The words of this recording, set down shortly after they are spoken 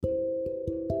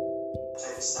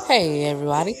Hey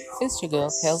everybody, it's your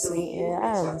girl Kelsey, and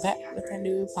I am back with a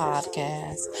new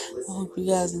podcast. I hope you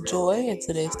guys enjoy. And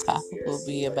today's topic will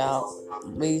be about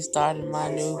me starting my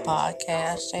new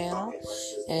podcast channel.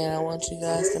 And I want you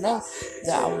guys to know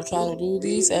that I will try to do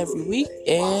these every week.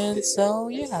 And so,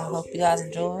 yeah, I hope you guys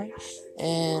enjoy.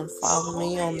 And follow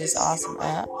me on this awesome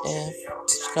app. And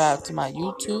subscribe to my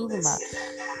YouTube and my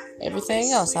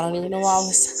everything else. I don't even know why I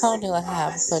was sounding like I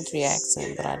have a country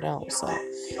accent, but I don't. So,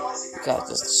 you guys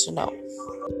just should know.